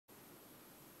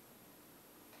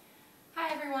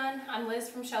everyone, I'm Liz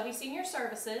from Shelby Senior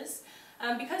Services.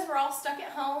 Because we're all stuck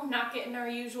at home, not getting our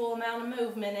usual amount of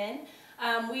movement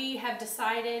in, we have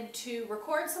decided to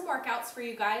record some workouts for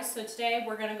you guys. So today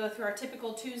we're going to go through our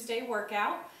typical Tuesday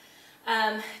workout.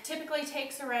 Typically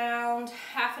takes around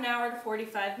half an hour to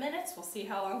 45 minutes. We'll see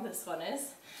how long this one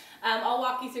is. I'll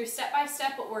walk you through step by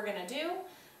step what we're going to do.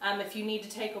 If you need to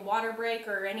take a water break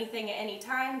or anything at any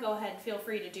time, go ahead and feel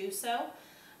free to do so.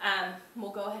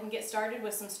 We'll go ahead and get started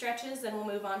with some stretches, then we'll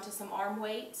move on to some arm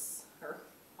weights, or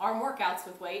arm workouts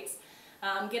with weights.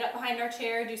 Get up behind our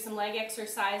chair, do some leg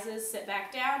exercises, sit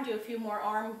back down, do a few more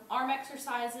arm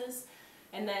exercises,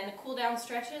 and then cool down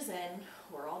stretches, and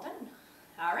we're all done.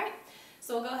 Alright,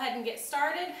 so we'll go ahead and get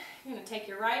started. You're going to take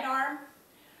your right arm,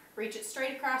 reach it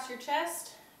straight across your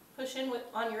chest, push in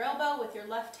on your elbow with your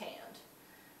left hand.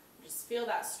 Just feel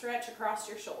that stretch across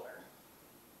your shoulder.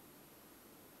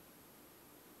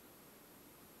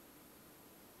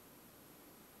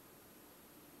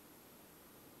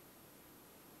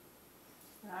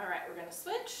 Alright, we're going to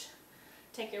switch.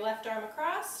 Take your left arm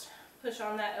across, push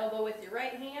on that elbow with your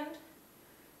right hand,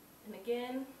 and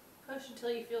again, push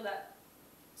until you feel that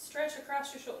stretch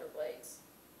across your shoulder blades.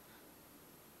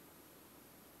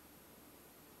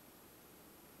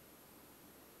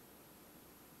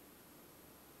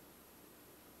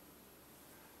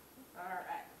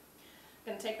 Alright,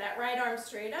 going to take that right arm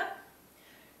straight up,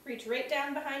 reach right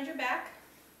down behind your back,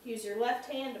 use your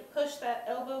left hand to push that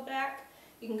elbow back.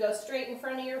 You can go straight in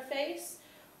front of your face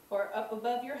or up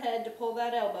above your head to pull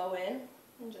that elbow in,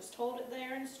 and just hold it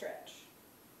there and stretch.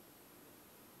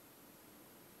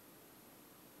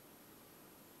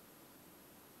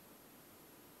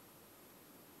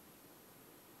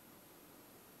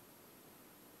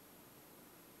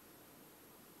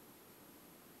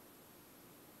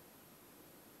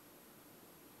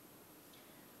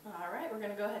 Alright, we're going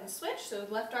to go ahead and switch. So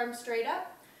left arm straight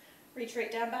up, reach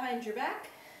right down behind your back.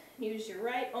 Use your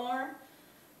right arm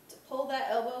to pull that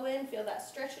elbow in, feel that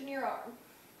stretch in your arm.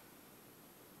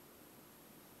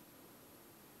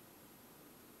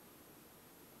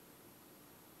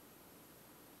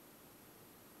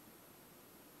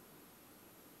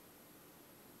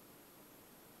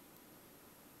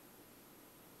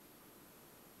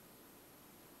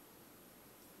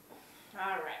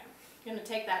 Alright, going to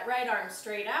take that right arm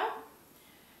straight out.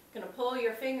 Going to pull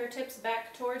your fingertips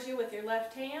back towards you with your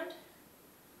left hand.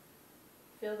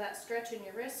 Feel that stretch in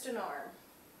your wrist and arm.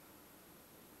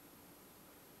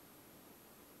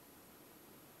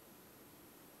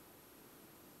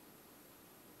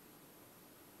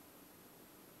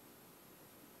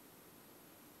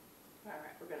 Alright,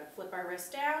 we're going to flip our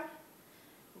wrist down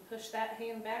and push that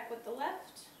hand back with the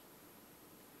left.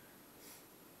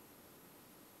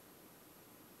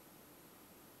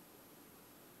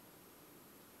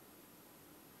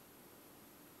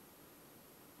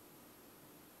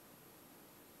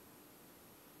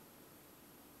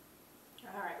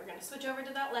 Alright, we're going to switch over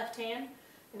to that left hand,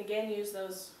 and again use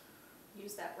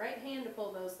that right hand to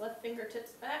pull those left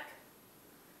fingertips back.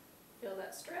 Feel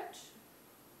that stretch.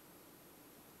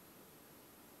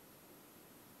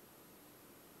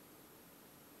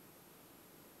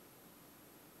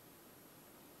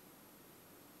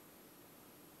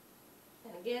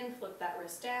 And again, flip that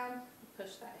wrist down and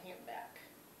push that hand back.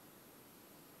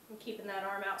 And keeping that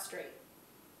arm out straight.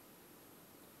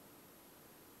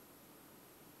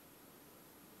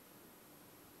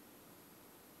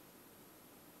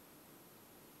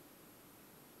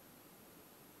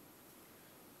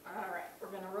 Alright, we're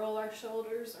going to roll our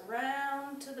shoulders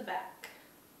around to the back.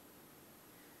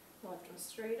 Lift them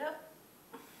straight up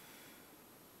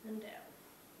and down.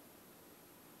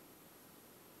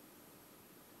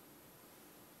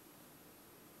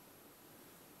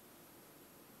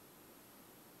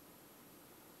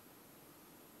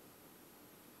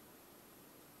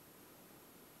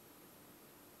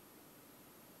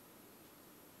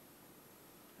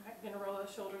 Alright, we're going to roll our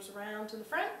shoulders around to the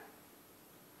front.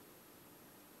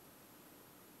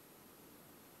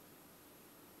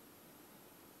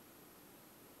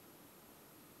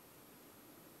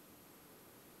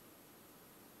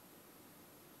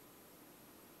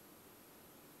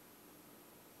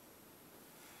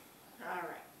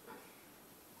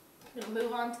 We're going to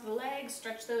move on to the legs,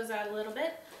 stretch those out a little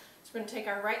bit. So we're going to take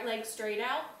our right leg straight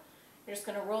out. You're just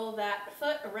going to roll that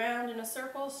foot around in a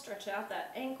circle, stretch out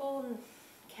that ankle and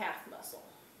calf muscle.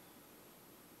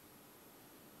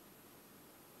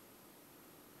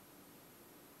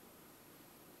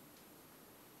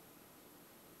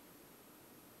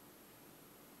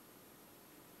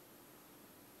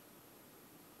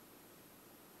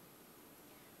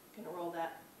 Going to roll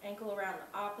that ankle around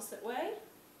the opposite way.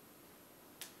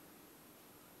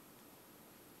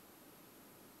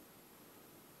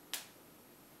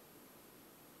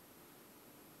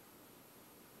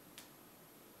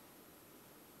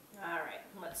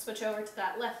 switch over to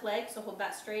that left leg, so hold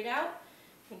that straight out.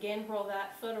 Again, roll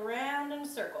that foot around in a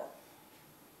circle.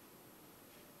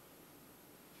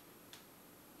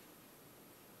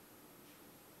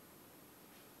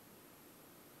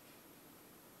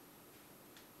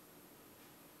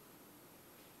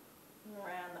 And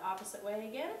around the opposite way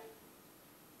again.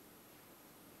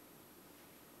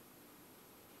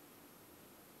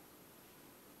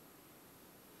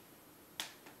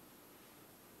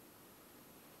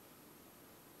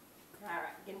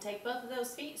 Alright, you can take both of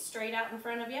those feet straight out in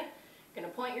front of you. You're going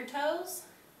to point your toes,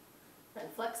 then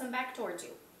flex them back towards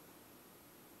you.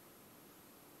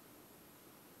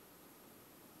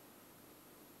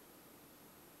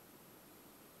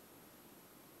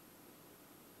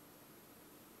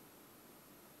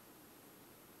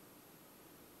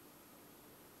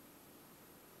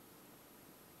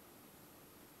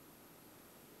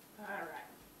 Alright.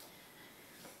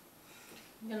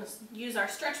 I'm going to use our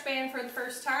stretch band for the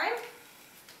first time.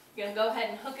 You're going to go ahead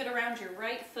and hook it around your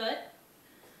right foot.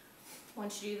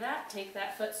 Once you do that, take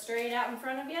that foot straight out in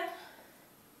front of you.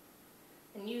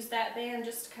 And use that band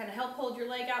just to kind of help hold your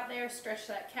leg out there, stretch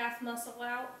that calf muscle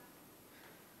out,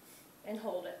 and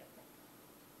hold it.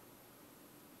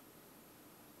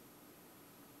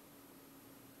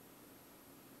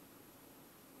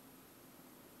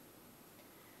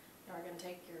 Now we're going to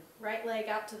take your right leg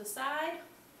out to the side.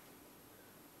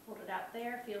 Hold it out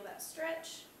there, feel that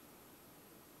stretch.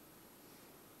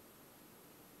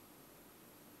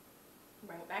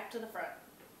 Bring it back to the front.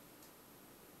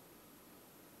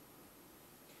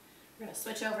 We're going to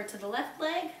switch over to the left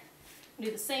leg.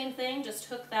 Do the same thing, just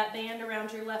hook that band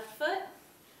around your left foot.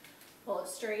 Pull it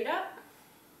straight up.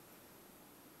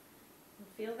 And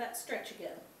feel that stretch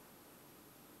again.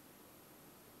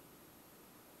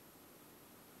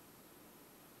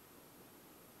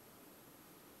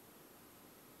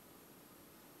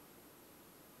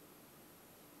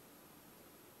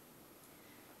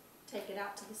 Take it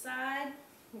out to the side.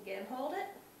 Again, hold it.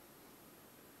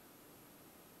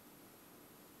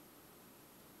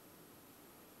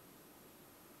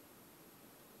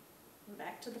 And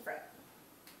back to the front.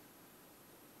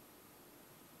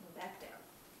 And back down.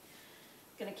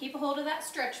 Going to keep a hold of that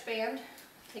stretch band.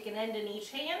 Take an end in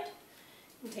each hand.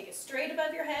 And take it straight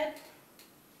above your head.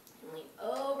 And lean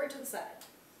over to the side.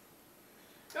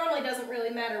 Normally doesn't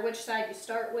really matter which side you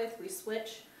start with. We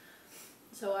switch.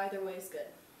 So either way is good.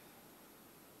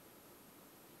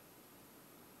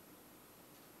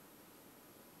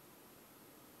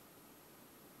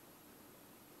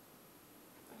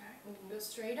 We can go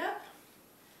straight up,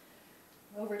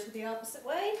 over to the opposite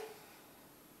way. You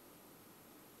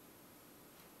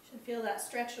should feel that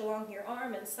stretch along your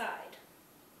arm and side.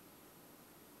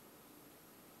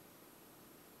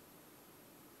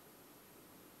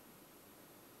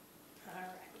 Alright.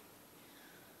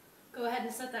 Go ahead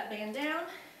and set that band down.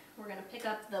 We're going to pick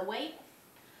up the weight.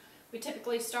 We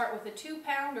typically start with a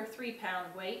 2-pound or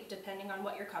 3-pound weight, depending on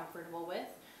what you're comfortable with,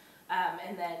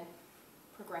 and then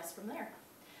progress from there.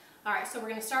 Alright, so we're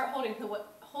going to start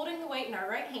holding the weight in our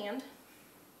right hand.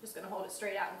 Just going to hold it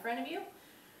straight out in front of you. I'm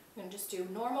going to just do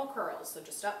normal curls, so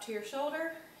just up to your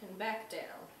shoulder and back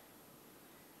down.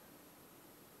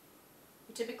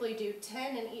 We typically do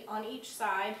 10 on each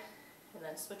side and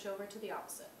then switch over to the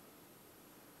opposite.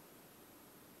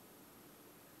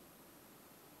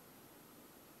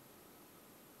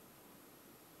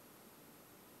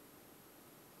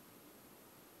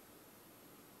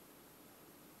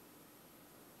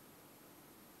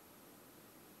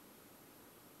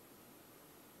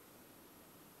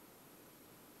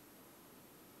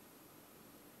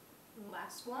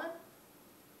 Last one.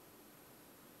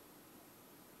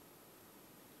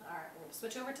 Alright, we're going to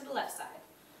switch over to the left side.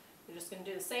 You're just going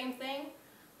to do the same thing.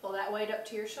 Pull that weight up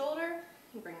to your shoulder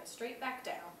and bring it straight back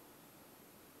down.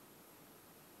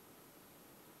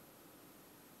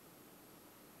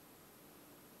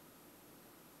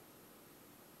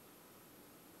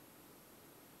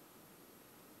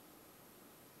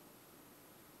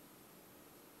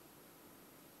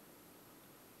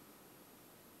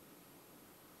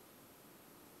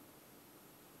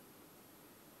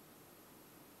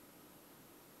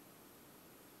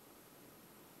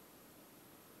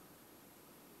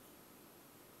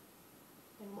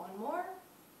 And one more.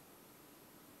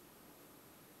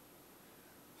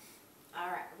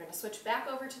 Alright, we're going to switch back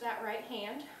over to that right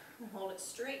hand and hold it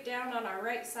straight down on our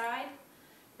right side.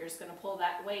 You're just going to pull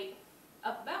that weight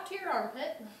up about to your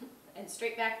armpit and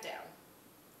straight back down.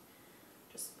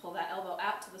 Just pull that elbow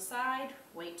out to the side,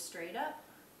 weight straight up,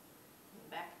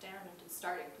 and back down into the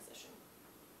starting position.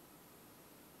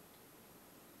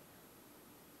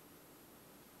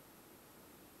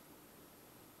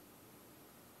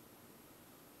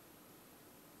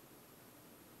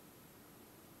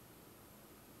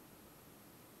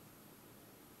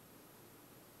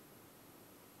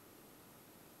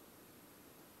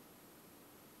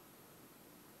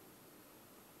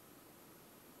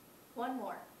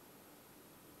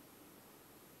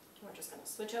 we're just going to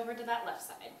switch over to that left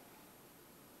side.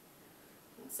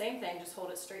 And same thing, just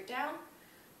hold it straight down.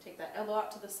 Take that elbow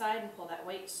out to the side and pull that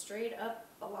weight straight up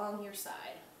along your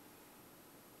side.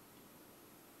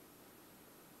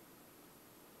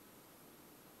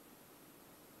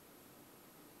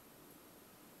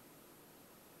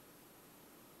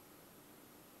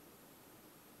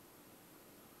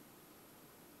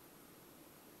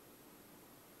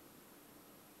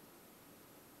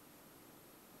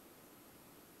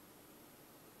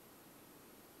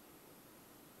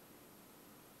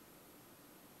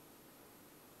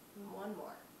 One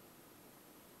more.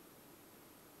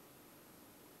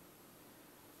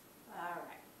 All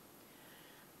right.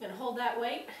 I'm going to hold that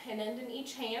weight and end in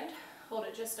each hand. Hold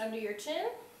it just under your chin.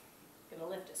 Going to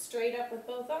lift it straight up with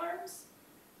both arms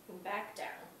and back down.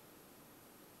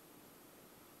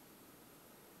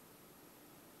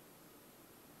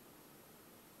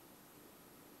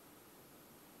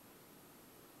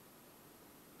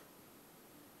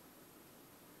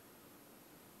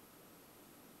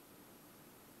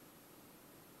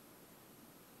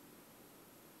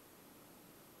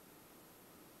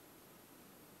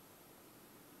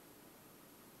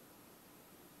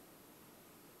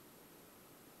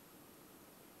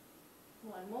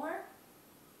 One more.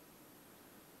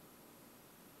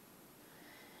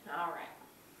 All right.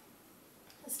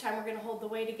 This time we're going to hold the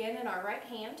weight again in our right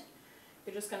hand.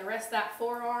 You're just going to rest that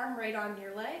forearm right on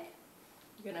your leg.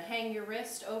 You're going to hang your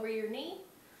wrist over your knee.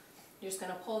 You're just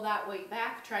going to pull that weight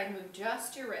back. Try and move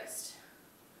just your wrist.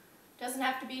 Doesn't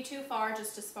have to be too far,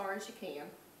 just as far as you can.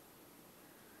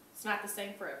 It's not the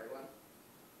same for everyone.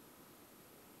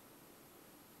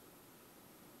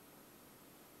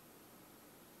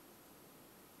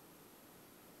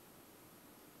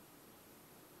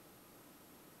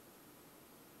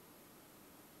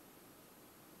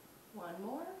 One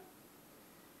more.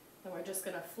 And we're just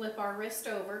going to flip our wrist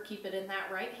over, keep it in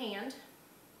that right hand.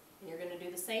 And you're going to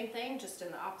do the same thing, just in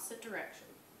the opposite direction.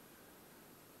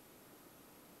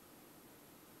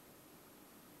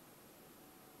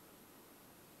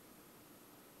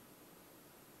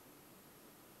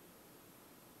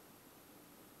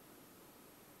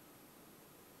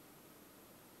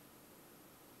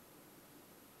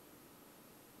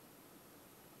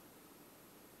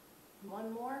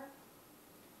 One more.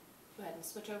 Go ahead and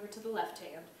switch over to the left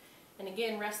hand. And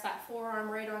again, rest that forearm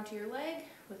right onto your leg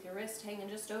with your wrist hanging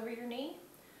just over your knee.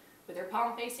 With your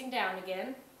palm facing down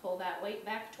again, pull that weight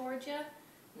back towards you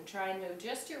and try and move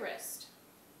just your wrist.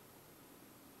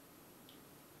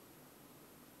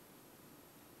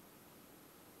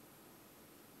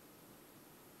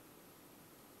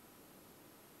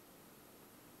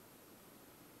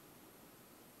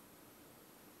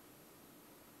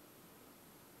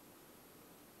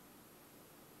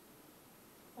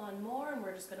 One more, and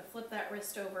we're just going to flip that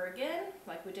wrist over again,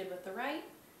 like we did with the right.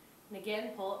 And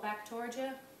again, pull it back towards you,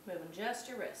 moving just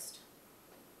your wrist.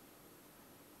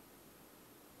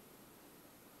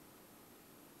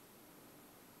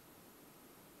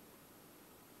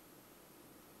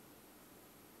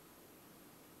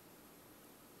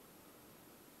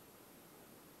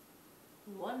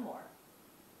 And one more.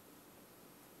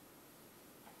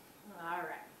 All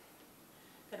right.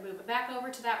 Going to move it back over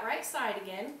to that right side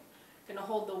again. Going to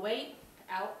hold the weight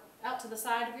out to the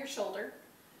side of your shoulder.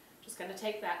 Just going to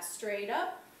take that straight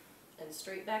up and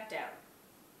straight back down.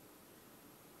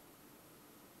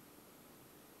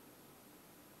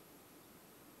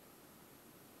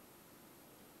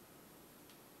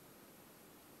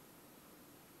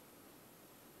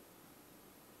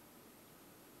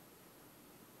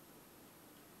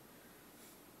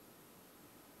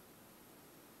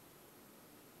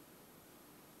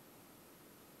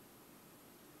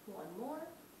 One more.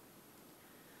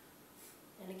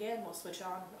 And again, we'll switch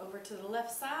on over to the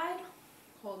left side.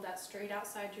 Hold that straight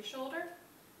outside your shoulder.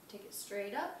 Take it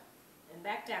straight up and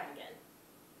back down again.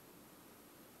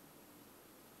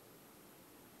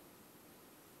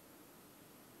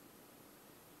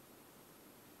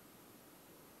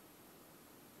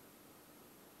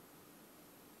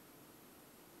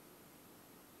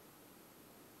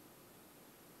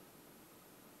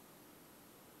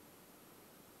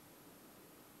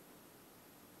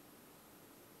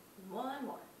 One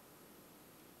more.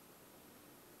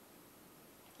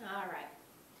 All right.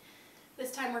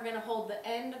 This time we're going to hold the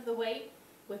end of the weight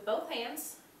with both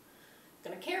hands.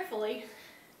 Going to carefully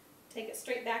take it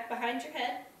straight back behind your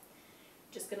head.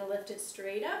 Just going to lift it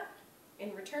straight up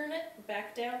and return it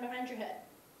back down behind your head.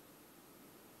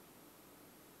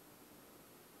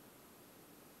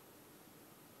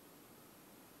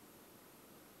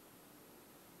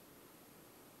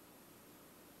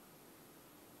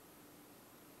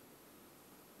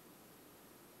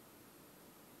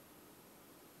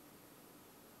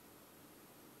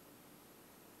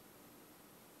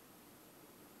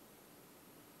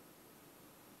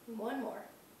 One more.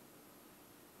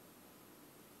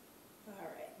 All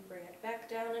right, and bring it back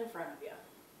down in front of you.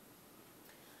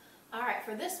 All right,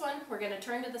 for this one, we're going to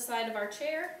turn to the side of our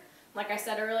chair. Like I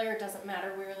said earlier, it doesn't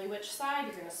matter really which side.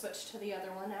 You're going to switch to the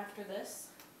other one after this.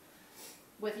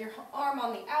 With your arm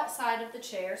on the outside of the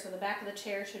chair, so the back of the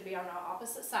chair should be on the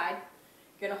opposite side,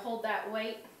 you're going to hold that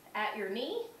weight at your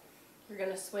knee. You're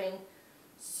going to swing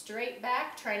straight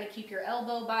back, trying to keep your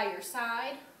elbow by your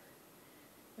side,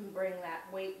 and bring that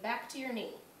weight back to your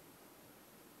knee.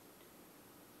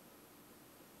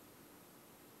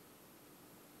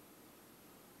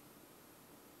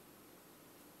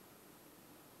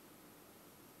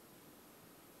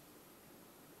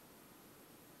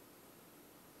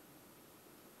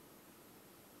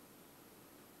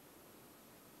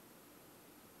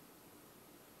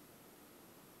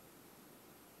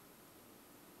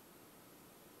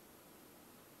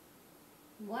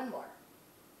 One more.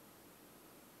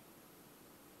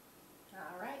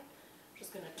 All right,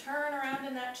 just going to turn around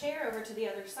in that chair over to the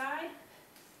other side.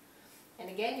 And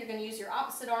again, you're going to use your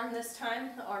opposite arm this time,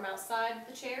 the arm outside of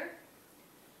the chair.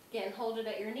 Again, hold it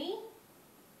at your knee.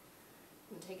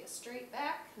 And take it straight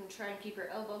back and try and keep your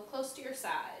elbow close to your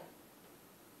side.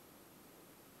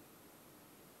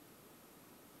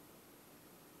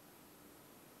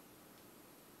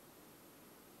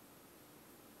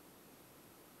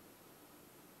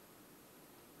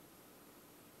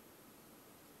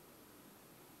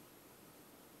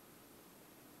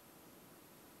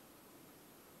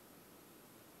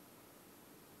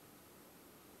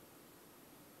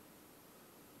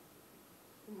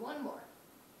 One more.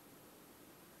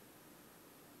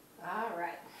 All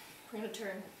right, we're going to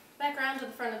turn back around to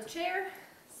the front of the chair,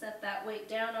 set that weight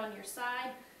down on your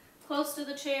side, close to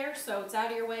the chair so it's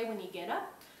out of your way when you get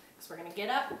up. So we're going to get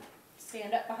up,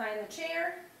 stand up behind the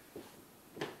chair.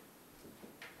 We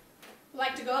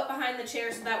like to go up behind the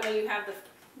chair so that way you have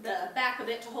the back of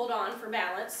it to hold on for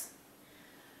balance.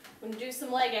 We're going to do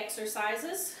some leg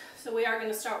exercises. So we are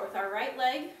going to start with our right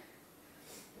leg.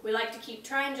 We like to keep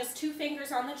trying just 2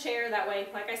 fingers on the chair. That way,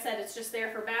 like I said, it's just there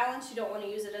for balance. You don't want to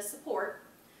use it as support.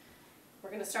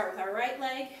 We're going to start with our right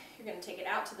leg. You're going to take it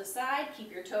out to the side,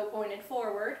 keep your toe pointed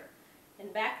forward,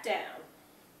 and back down.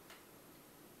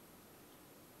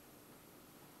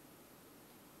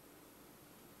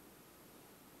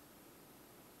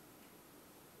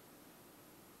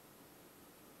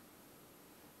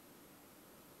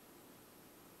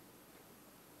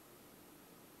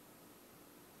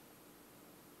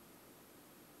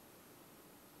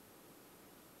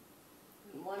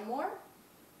 One more. I'm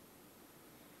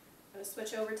going to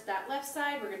switch over to that left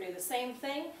side. We're going to do the same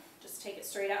thing. Just take it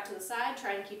straight out to the side.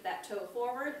 Try and keep that toe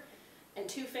forward. And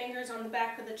 2 fingers on the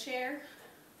back of the chair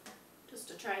just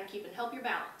to try and keep and help your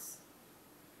balance.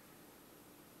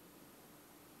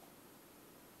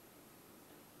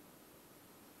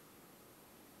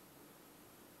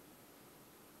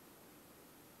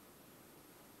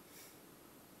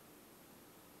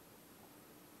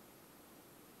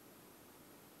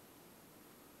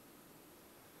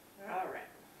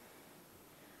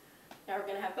 Now we're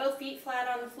going to have both feet flat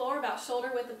on the floor, about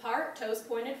shoulder width apart, toes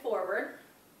pointed forward.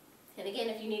 And again,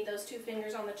 if you need those 2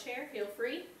 fingers on the chair, feel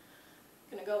free.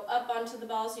 Going to go up onto the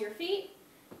balls of your feet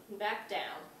and back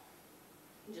down.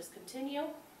 And just continue.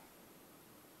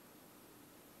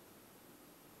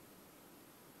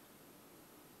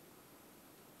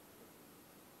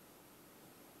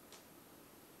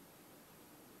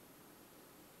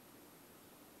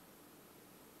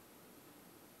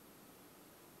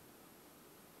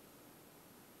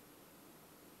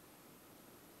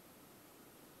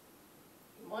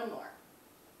 One more.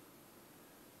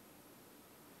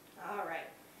 All right.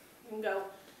 You can go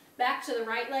back to the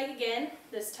right leg again.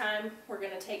 This time we're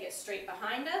going to take it straight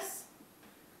behind us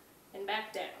and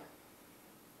back down.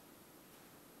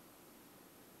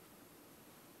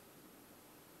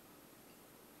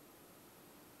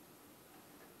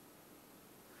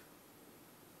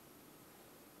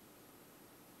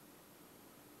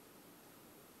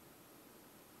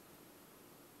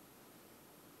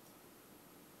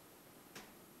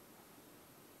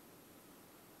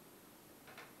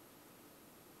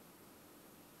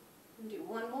 And do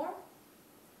one more.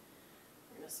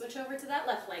 We're going to switch over to that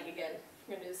left leg again.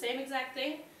 We're going to do the same exact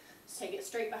thing. Just take it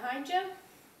straight behind you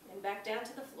and back down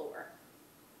to the floor.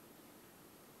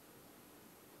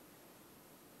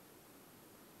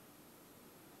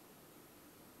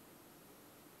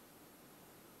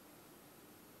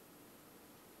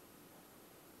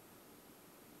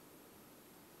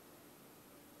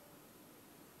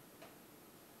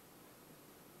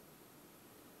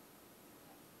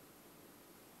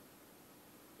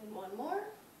 And one more.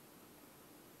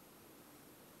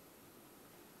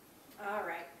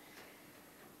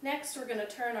 Next, we're going to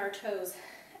turn our toes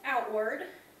outward,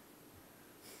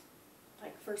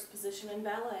 like first position in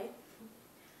ballet.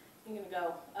 You're going to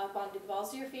go up onto the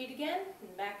balls of your feet again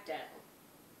and back down.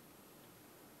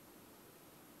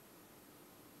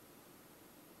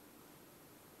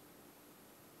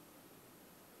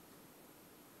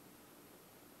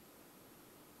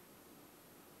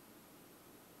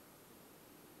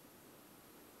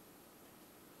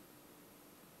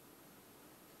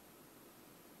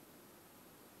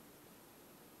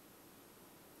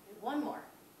 One more.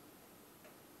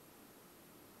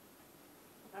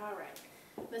 All right.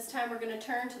 This time we're going to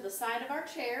turn to the side of our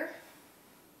chair.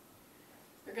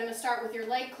 You're going to start with your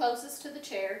leg closest to the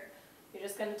chair. You're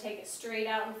just going to take it straight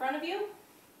out in front of you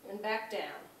and back down.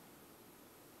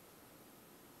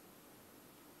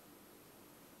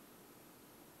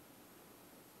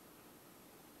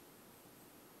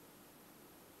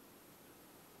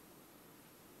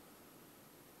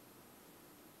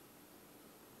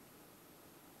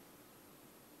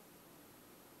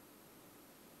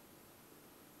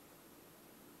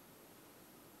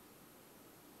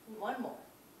 One more.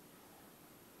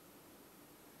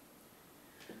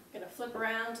 Going to flip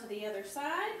around to the other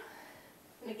side.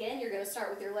 And again, you're going to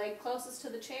start with your leg closest to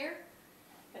the chair.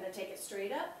 Going to take it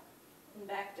straight up and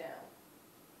back down.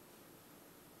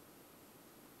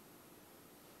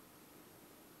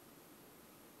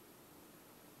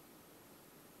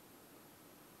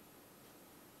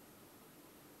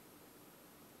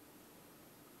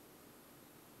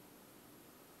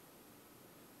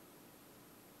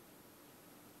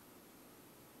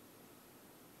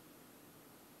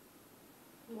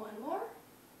 One more. All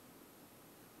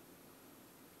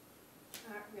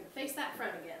right, we're going to face that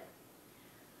front again.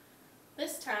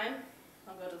 This time,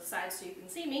 I'll go to the side so you can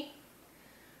see me.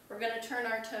 We're going to turn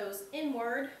our toes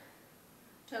inward,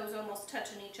 toes almost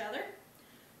touching each other.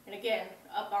 And again,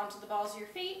 up onto the balls of your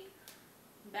feet,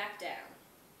 back down.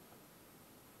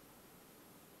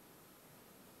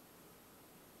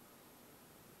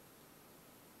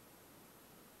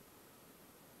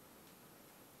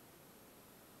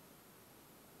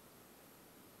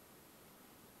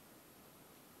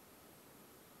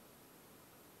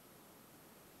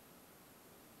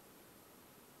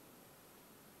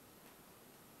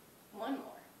 One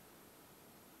more.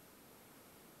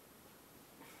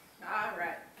 All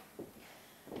right.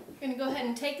 You're going to go ahead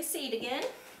and take a seat again.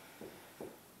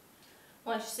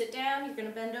 Once you sit down, you're going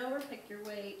to bend over, pick your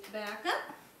weight back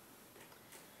up.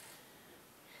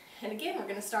 And again, we're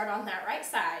going to start on that right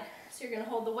side. So you're going to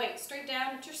hold the weight straight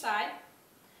down at your side.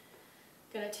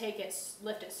 Going to take it,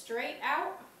 lift it straight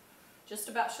out, just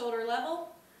about shoulder level,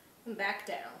 and back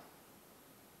down.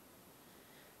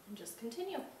 And just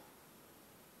continue.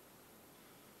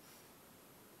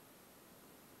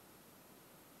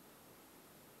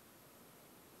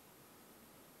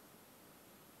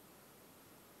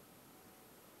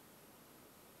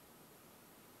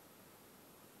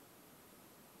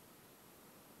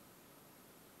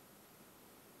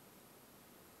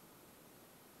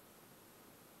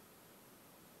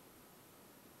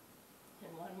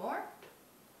 One more.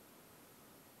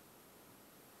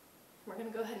 We're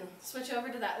going to go ahead and switch over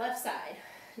to that left side.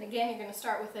 And again, you're going to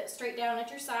start with it straight down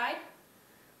at your side,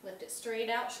 lift it straight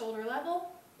out, shoulder level,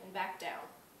 and back down.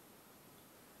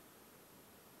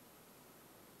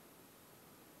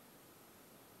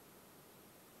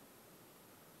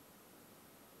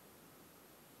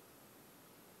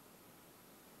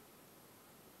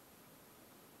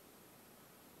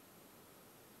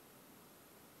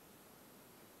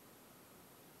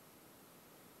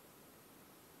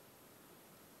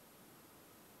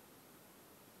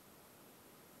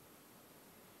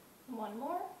 One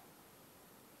more.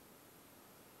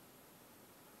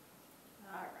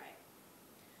 All right.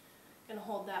 Going to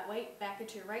hold that weight back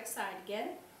at your right side again.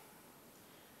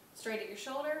 Straight at your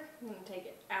shoulder. I'm going to take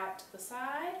it out to the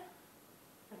side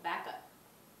and back up.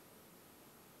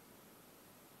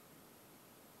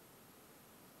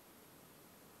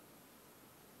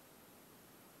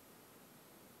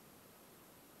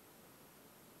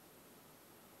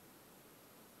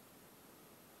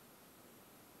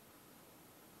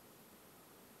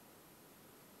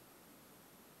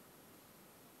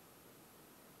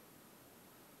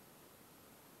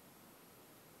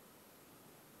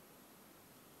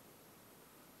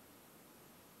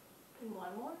 And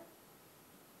one more.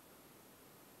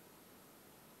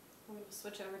 We're going to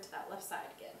switch over to that left side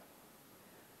again.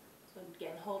 So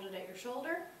again, hold it at your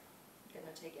shoulder. You're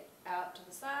going to take it out to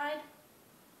the side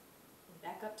and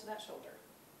back up to that shoulder.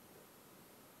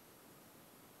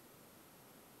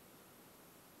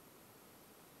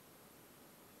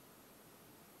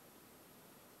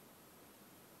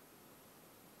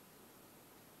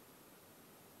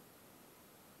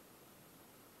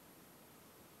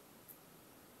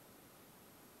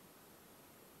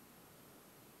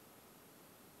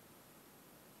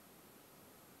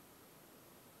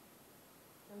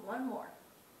 one more.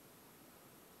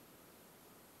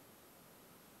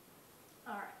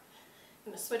 All right, I'm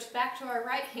going to switch back to our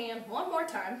right hand one more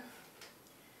time.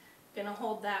 Going to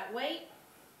hold that weight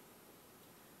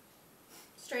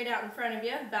straight out in front of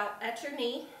you, about at your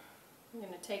knee. I'm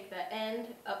going to take the end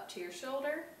up to your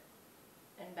shoulder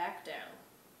and back down.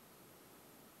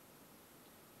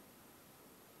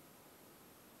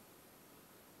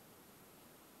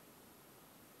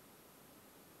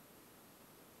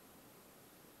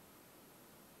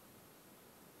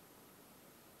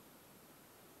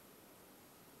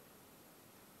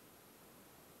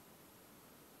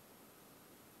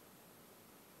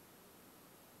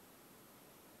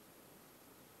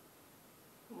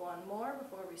 One more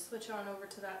before we switch on over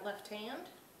to that left hand.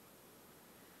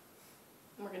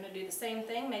 We're going to do the same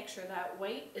thing. Make sure that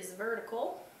weight is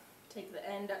vertical. Take the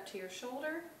end up to your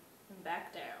shoulder and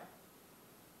back down.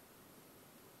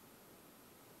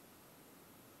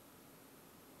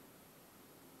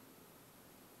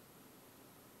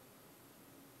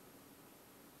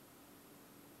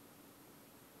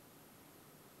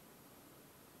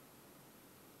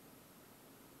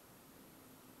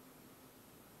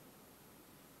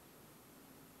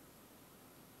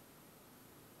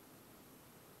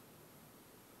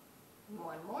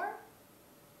 One more.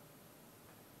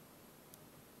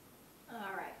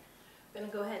 All right, I'm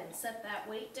going to go ahead and set that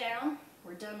weight down.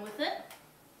 We're done with it.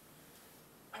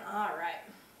 All right,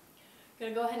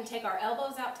 going to go ahead and take our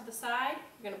elbows out to the side.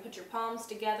 You're going to put your palms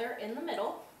together in the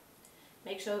middle.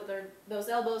 Make sure those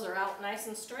elbows are out nice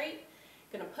and straight.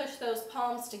 Going to push those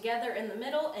palms together in the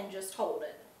middle and just hold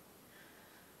it.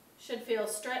 Should feel a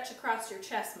stretch across your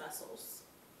chest muscles.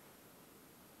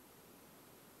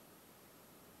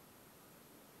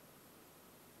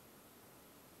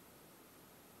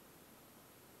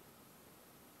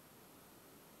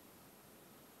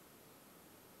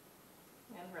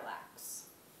 And relax.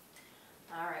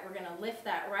 All right, we're going to lift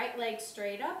that right leg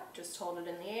straight up. Just hold it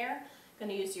in the air.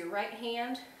 Going to use your right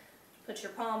hand. Put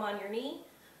your palm on your knee.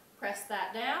 Press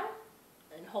that down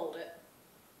and hold it.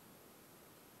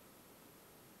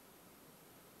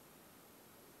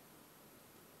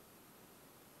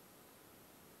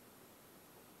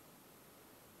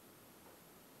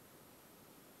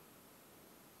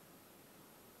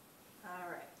 All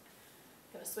right.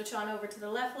 Going to switch on over to the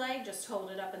left leg. Just hold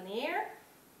it up in the air.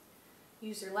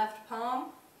 Use your left palm,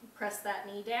 press that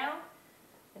knee down,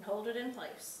 and hold it in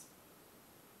place.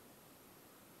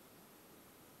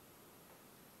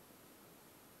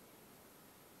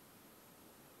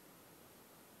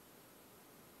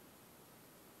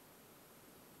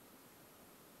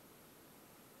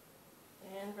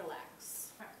 And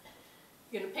relax. All right.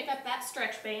 You're going to pick up that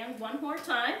stretch band one more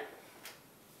time.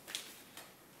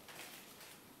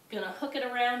 Going to hook it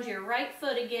around your right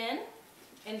foot again.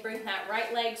 And bring that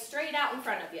right leg straight out in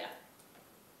front of you.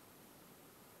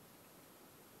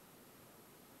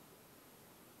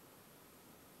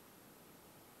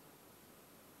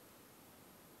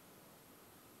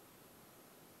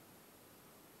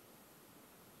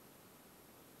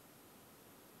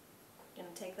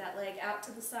 Going to take that leg out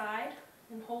to the side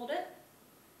and hold it.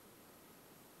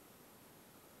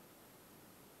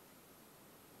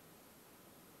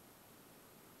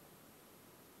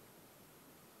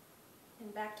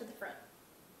 And back to the front.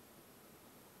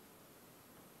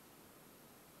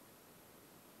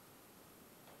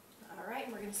 All right,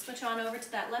 we're going to switch on over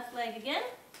to that left leg again.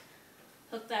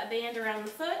 Hook that band around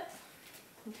the foot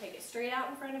and take it straight out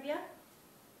in front of you.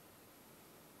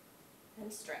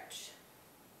 And stretch.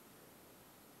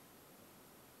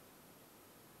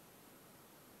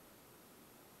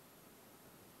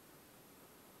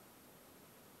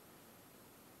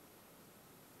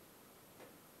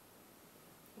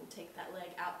 Take that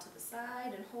leg out to the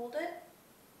side and hold it.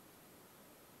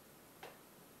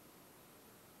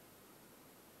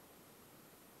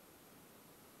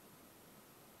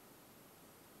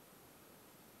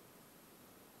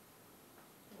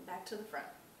 And back to the front.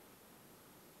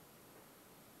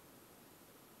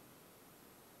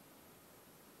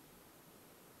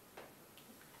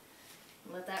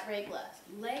 Let that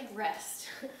leg rest.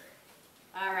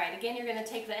 All right, again, you're going to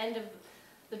take the end of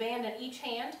the band in each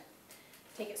hand.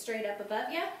 Take it straight up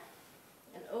above you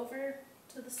and over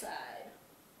to the side.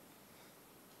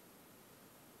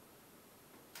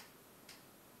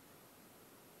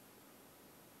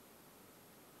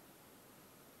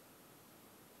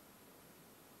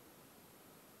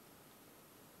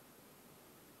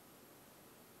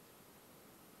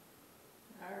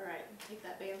 All right, take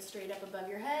that band straight up above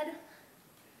your head,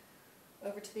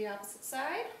 over to the opposite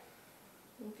side,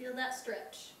 and feel that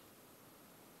stretch.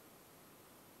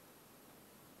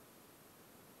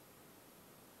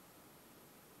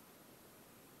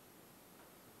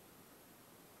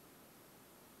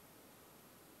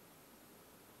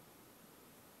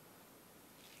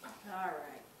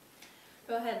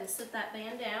 Go ahead and sit that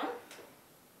band down.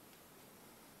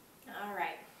 All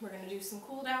right, we're going to do some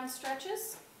cool down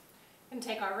stretches. We're going to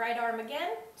take our right arm again,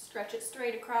 stretch it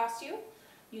straight across you.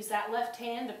 Use that left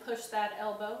hand to push that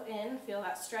elbow in. Feel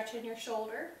that stretch in your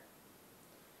shoulder.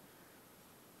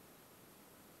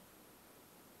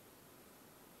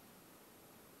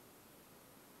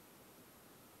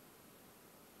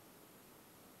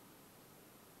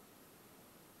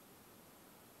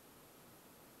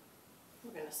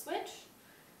 We're going to switch.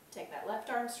 Take that left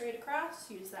arm straight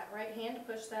across. Use that right hand to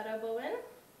push that elbow in.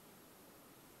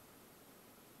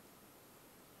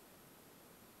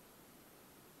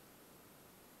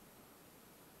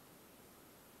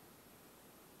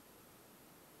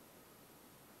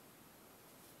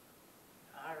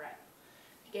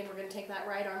 Again, we're going to take that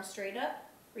right arm straight up,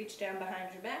 reach down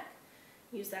behind your back,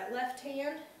 use that left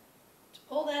hand to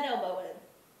pull that elbow in.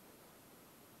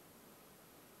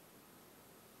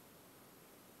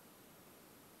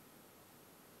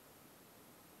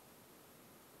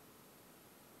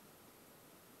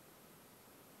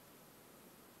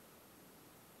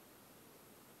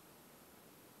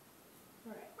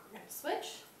 All right, we're going to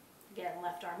switch. Again,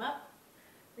 left arm up,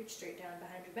 reach straight down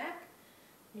behind your back,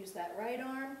 use that right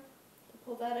arm to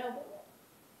pull that elbow in.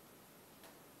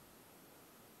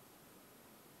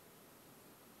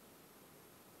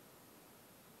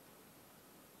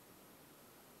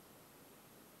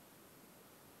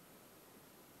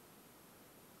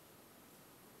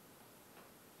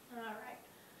 All right,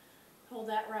 hold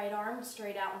that right arm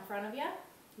straight out in front of you.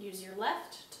 Use your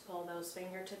left to pull those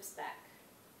fingertips back.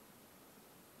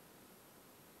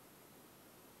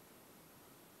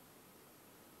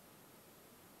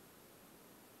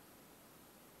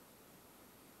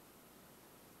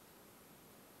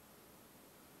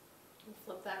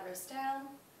 Flip that wrist down,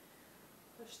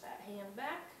 push that hand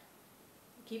back,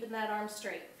 keeping that arm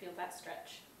straight. Feel that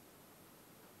stretch.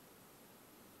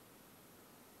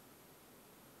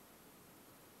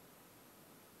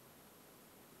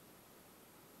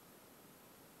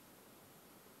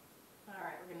 All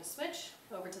right, we're going to switch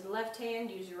over to the left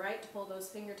hand. Use your right to pull those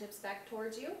fingertips back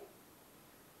towards you.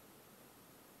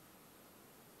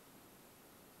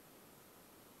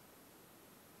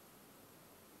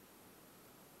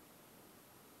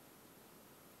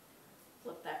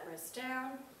 Flip that wrist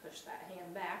down, push that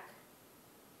hand back.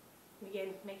 Again,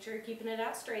 make sure you're keeping it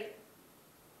out straight.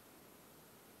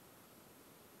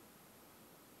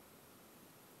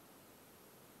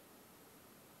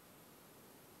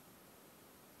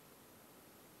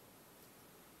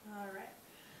 All right,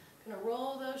 gonna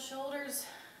roll those shoulders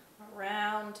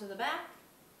around to the back,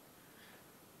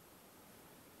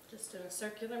 just in a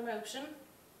circular motion.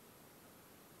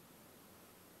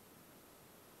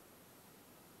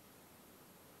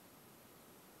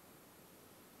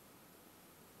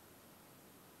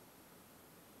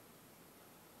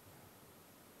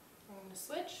 I'm going to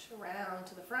switch around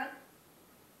to the front.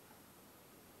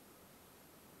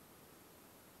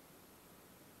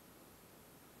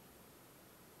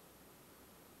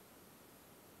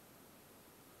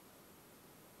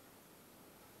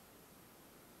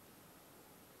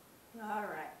 All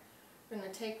right, we're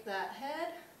going to take that head,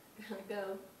 going to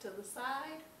go to the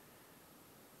side,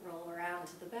 roll around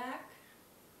to the back,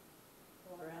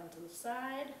 roll around to the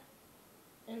side,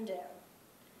 and down.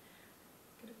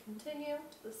 Going to continue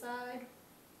to the side,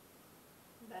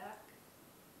 back,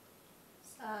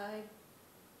 side,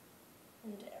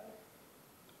 and down.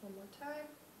 One more time.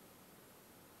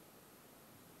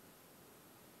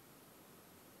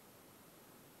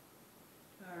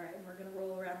 All right, and we're going to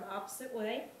roll around the opposite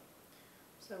way.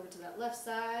 So over to that left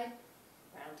side,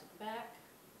 round to the back,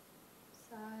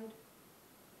 side,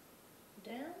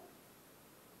 down,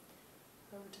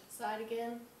 over to the side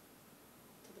again,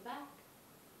 to the back,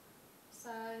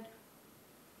 side,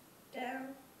 down,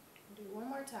 and do one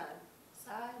more time,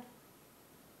 side,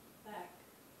 back,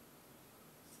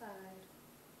 side,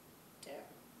 down.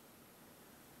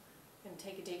 Going to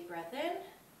take a deep breath in,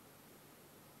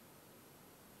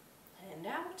 and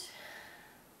out.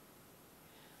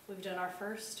 We've done our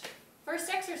first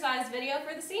exercise video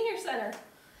for the Senior Center.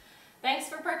 Thanks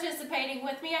for participating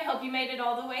with me. I hope you made it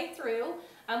all the way through.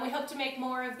 We hope to make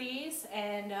more of these,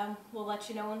 and we'll let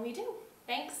you know when we do.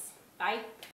 Thanks. Bye.